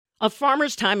A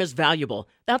farmer's time is valuable.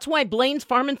 That's why Blaine's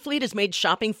Farm and Fleet has made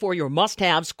shopping for your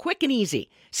must-haves quick and easy.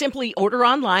 Simply order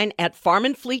online at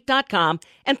farmandfleet.com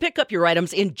and pick up your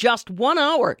items in just 1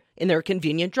 hour in their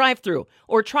convenient drive-thru.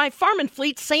 Or try Farm and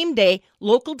Fleet's same-day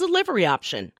local delivery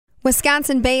option.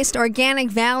 Wisconsin-based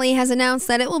Organic Valley has announced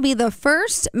that it will be the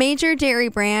first major dairy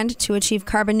brand to achieve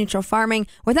carbon-neutral farming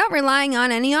without relying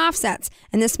on any offsets.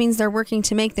 And this means they're working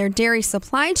to make their dairy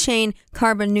supply chain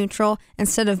carbon-neutral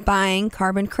instead of buying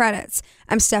carbon credits.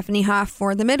 I'm Stephanie Hoff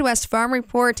for the Midwest Farm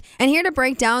Report, and here to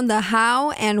break down the how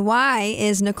and why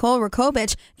is Nicole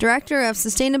Rakowicz, Director of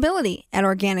Sustainability at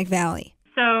Organic Valley.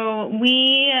 So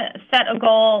we set a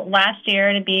goal last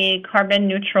year to be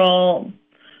carbon-neutral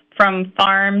from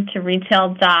farm to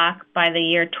retail dock by the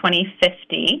year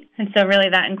 2050. And so really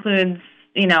that includes,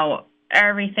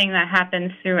 everything that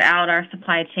happens throughout our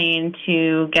supply chain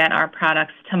to get our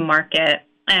products to market.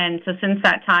 And so since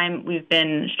that time, we've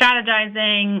been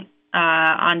strategizing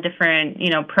on different,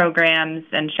 programs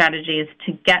and strategies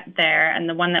to get there. And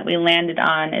the one that we landed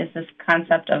on is this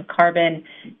concept of carbon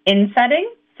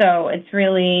insetting. So it's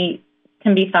really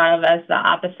can be thought of as the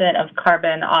opposite of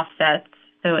carbon offsets.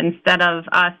 So instead of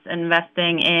us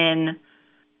investing in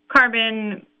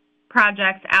carbon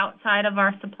projects outside of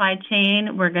our supply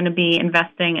chain, we're going to be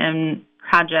investing in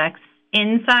projects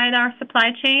inside our supply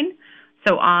chain,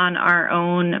 so on our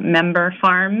own member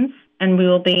farms. And we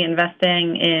will be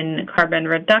investing in carbon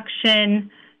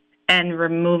reduction and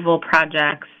removal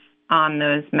projects on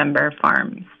those member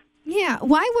farms. Yeah.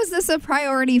 Why was this a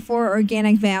priority for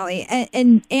Organic Valley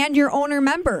and your owner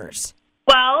members?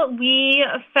 Well, we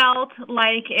felt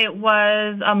like it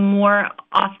was a more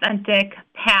authentic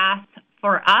path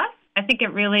for us. I think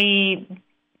it really,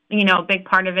 a big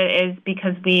part of it is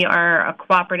because we are a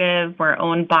cooperative, we're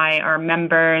owned by our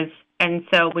members, and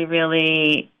so we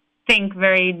really think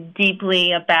very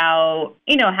deeply about,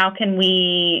 how can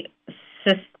we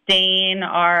sustain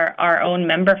our own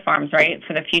member farms, right,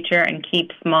 for the future and keep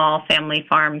small family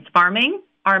farms farming.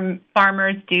 Our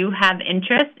farmers do have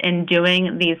interest in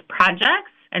doing these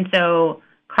projects, and so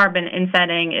carbon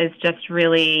insetting is just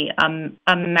really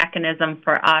a mechanism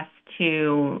for us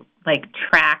to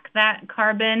track that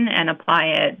carbon and apply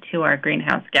it to our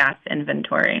greenhouse gas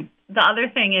inventory. The other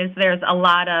thing is there's a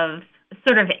lot of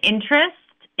sort of interest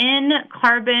in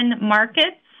carbon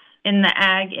markets in the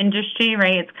ag industry,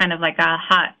 right? It's kind of like a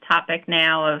hot topic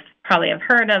now of probably have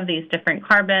heard of these different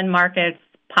carbon markets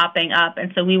popping up.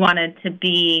 And so we wanted to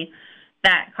be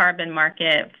that carbon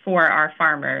market for our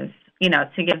farmers,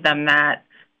 to give them that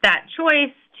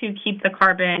choice to keep the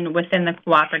carbon within the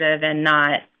cooperative and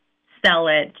not sell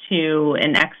it to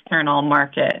an external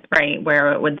market, right,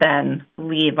 where it would then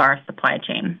leave our supply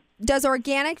chain. Does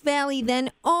Organic Valley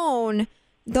then own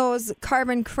those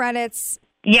carbon credits?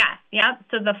 Yes, yep.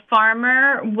 So the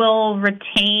farmer will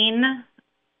retain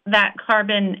that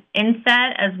carbon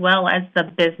inset as well as the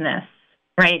business,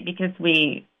 right? Because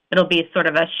it'll be sort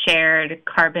of a shared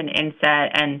carbon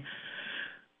inset, and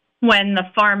when the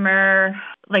farmer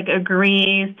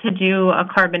agrees to do a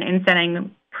carbon insetting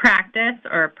practice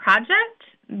or project,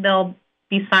 they'll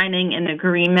be signing an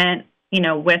agreement,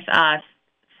 with us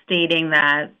stating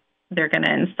that they're going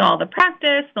to install the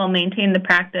practice, they'll maintain the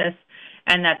practice,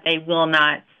 and that they will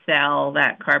not sell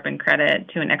that carbon credit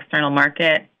to an external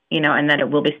market, and that it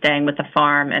will be staying with the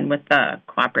farm and with the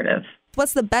cooperative.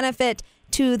 What's the benefit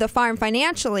to the farm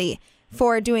financially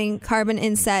for doing carbon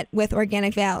inset with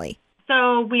Organic Valley?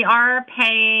 So we are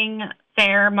paying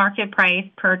fair market price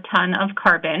per ton of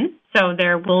carbon. So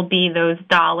there will be those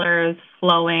dollars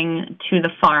flowing to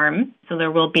the farm. So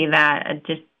there will be that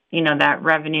that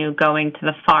revenue going to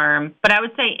the farm. But I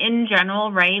would say in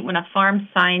general, right, when a farm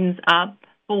signs up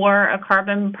for a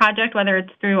carbon project, whether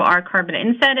it's through our carbon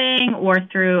insetting or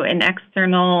through an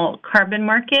external carbon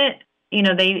market,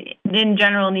 they in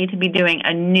general need to be doing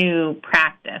a new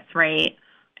practice, right?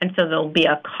 And so there'll be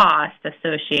a cost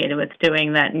associated with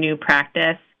doing that new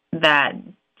practice, that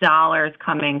dollars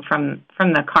coming from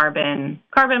the carbon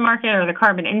market or the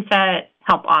carbon inset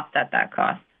help offset that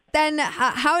cost. Then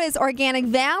how is Organic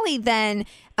Valley then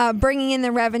bringing in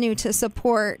the revenue to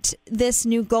support this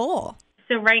new goal?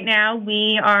 So right now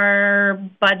we are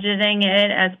budgeting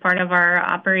it as part of our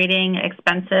operating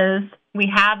expenses. We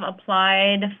have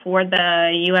applied for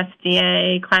the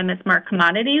USDA Climate Smart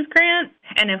Commodities grant,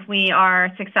 and if we are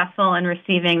successful in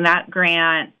receiving that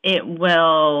grant, it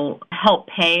will help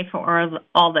pay for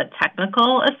all the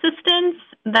technical assistance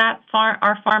that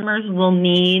our farmers will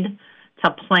need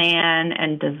to plan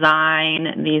and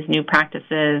design these new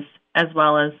practices, as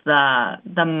well as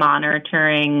the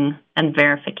monitoring and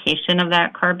verification of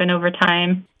that carbon over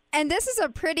time. And this is a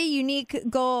pretty unique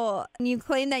goal. You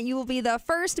claim that you will be the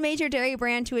first major dairy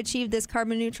brand to achieve this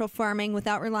carbon neutral farming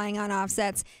without relying on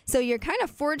offsets. So you're kind of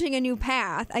forging a new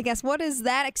path. I guess, what is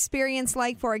that experience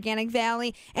like for Organic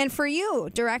Valley and for you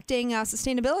directing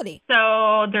sustainability?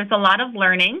 So there's a lot of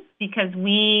learning because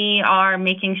we are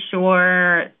making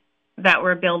sure that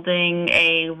we're building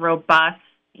a robust,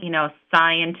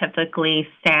 scientifically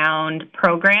sound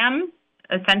program.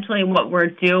 Essentially what we're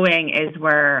doing is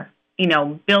we're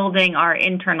building our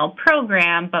internal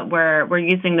program, but we're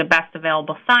using the best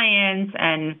available science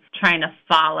and trying to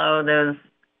follow those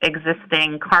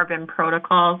existing carbon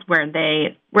protocols where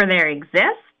they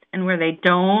exist and where they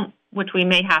don't, which we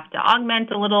may have to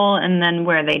augment a little, and then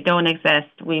where they don't exist,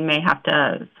 we may have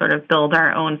to sort of build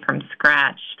our own from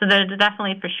scratch. So there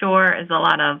definitely for sure is a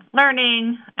lot of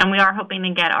learning, and we are hoping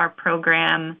to get our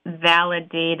program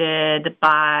validated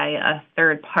by a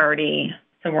third party.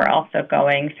 So we're also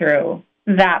going through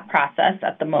that process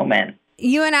at the moment.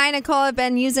 You and I, Nicole, have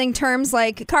been using terms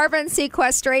like carbon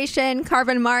sequestration,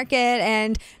 carbon market,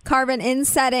 and carbon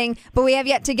insetting, but we have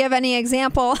yet to give any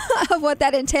example of what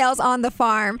that entails on the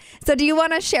farm. So do you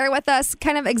want to share with us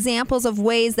kind of examples of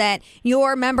ways that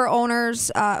your member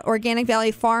owners, Organic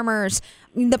Valley farmers,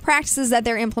 the practices that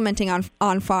they're implementing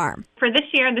on farm? For this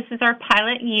year, this is our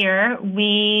pilot year.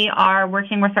 We are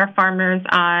working with our farmers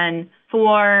on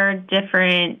 4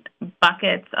 different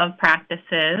buckets of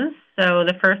practices. So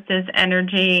the first is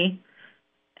energy,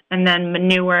 and then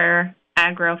manure,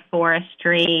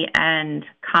 agroforestry, and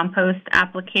compost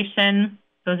application.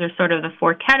 Those are sort of the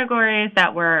 4 categories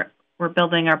that we're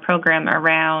building our program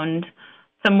around.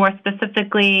 So more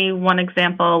specifically, one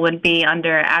example would be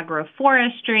under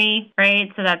agroforestry,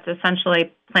 right? So that's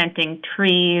essentially planting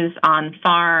trees on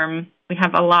farm. We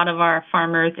have a lot of our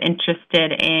farmers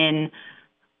interested in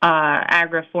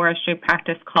agroforestry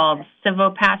practice called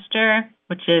silvopasture,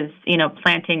 which is,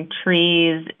 planting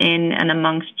trees in and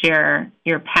amongst your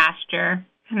pasture.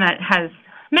 And that has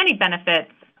many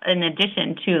benefits in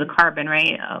addition to the carbon,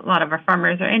 right? A lot of our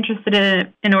farmers are interested in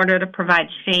it in order to provide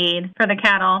shade for the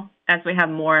cattle. As we have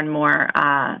more and more,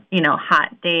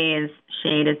 hot days,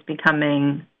 shade is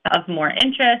becoming of more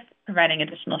interest, providing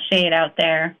additional shade out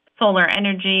there. Solar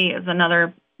energy is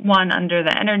another one under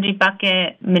the energy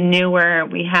bucket. Manure,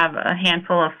 we have a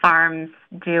handful of farms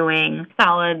doing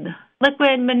solid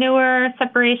liquid manure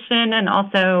separation and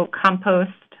also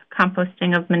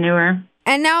composting of manure.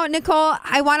 And now, Nicole,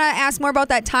 I want to ask more about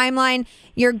that timeline.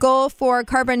 Your goal for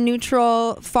carbon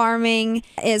neutral farming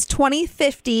is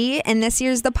 2050, and this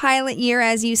year's the pilot year,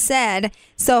 as you said.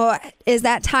 So is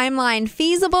that timeline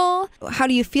feasible? How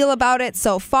do you feel about it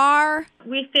so far?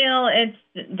 We feel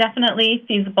it's definitely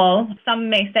feasible. Some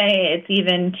may say it's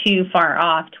even too far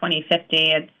off,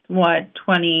 2050. It's,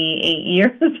 28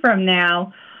 years from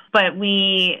now. But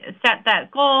we set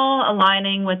that goal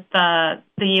aligning with the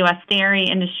U.S. dairy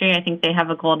industry. I think they have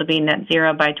a goal to be net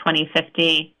zero by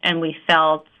 2050. And we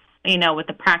felt, with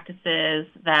the practices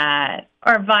that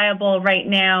are viable right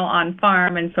now on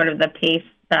farm and sort of the pace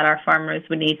that our farmers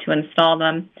would need to install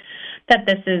them, that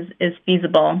this is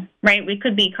feasible, right? We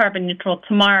could be carbon neutral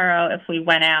tomorrow if we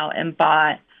went out and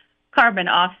bought carbon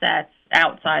offsets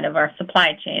outside of our supply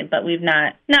chain, but we've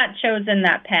not chosen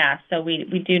that path. So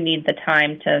we do need the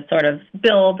time to sort of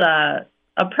build a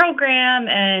program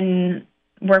and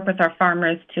work with our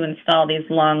farmers to install these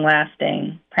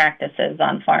long-lasting practices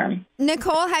on farm.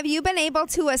 Nicole, have you been able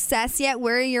to assess yet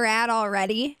where you're at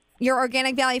already? Your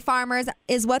Organic Valley farmers,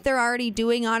 is what they're already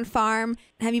doing on farm.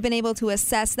 Have you been able to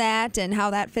assess that and how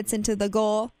that fits into the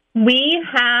goal? We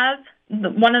have.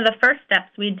 One of the first steps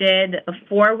we did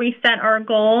before we set our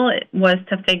goal was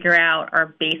to figure out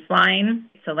our baseline.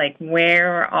 So like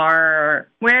where's our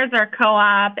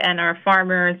co-op and our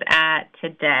farmers at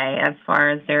today as far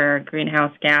as their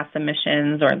greenhouse gas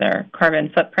emissions or their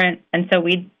carbon footprint. And so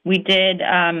we did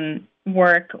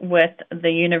work with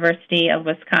the University of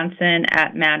Wisconsin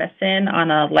at Madison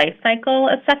on a life cycle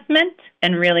assessment.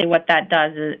 And really what that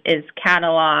does is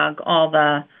catalog all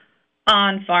the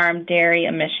on-farm dairy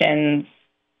emissions,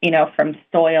 from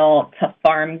soil to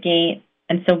farm gate.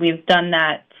 And so we've done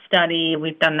that study,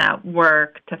 we've done that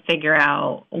work to figure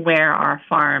out where our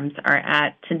farms are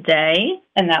at today.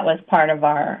 And that was part of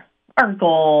our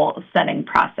goal setting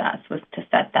process, was to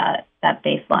set that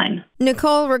baseline.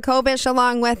 Nicole Rakobish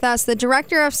along with us, the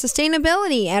Director of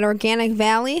Sustainability at Organic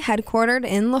Valley, headquartered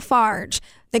in Lafarge.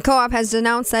 The co-op has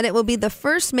announced that it will be the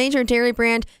first major dairy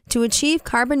brand to achieve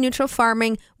carbon neutral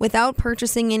farming without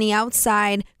purchasing any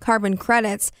outside carbon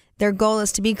credits. Their goal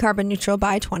is to be carbon neutral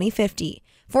by 2050.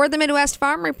 For the Midwest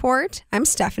Farm Report, I'm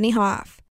Stephanie Hoff.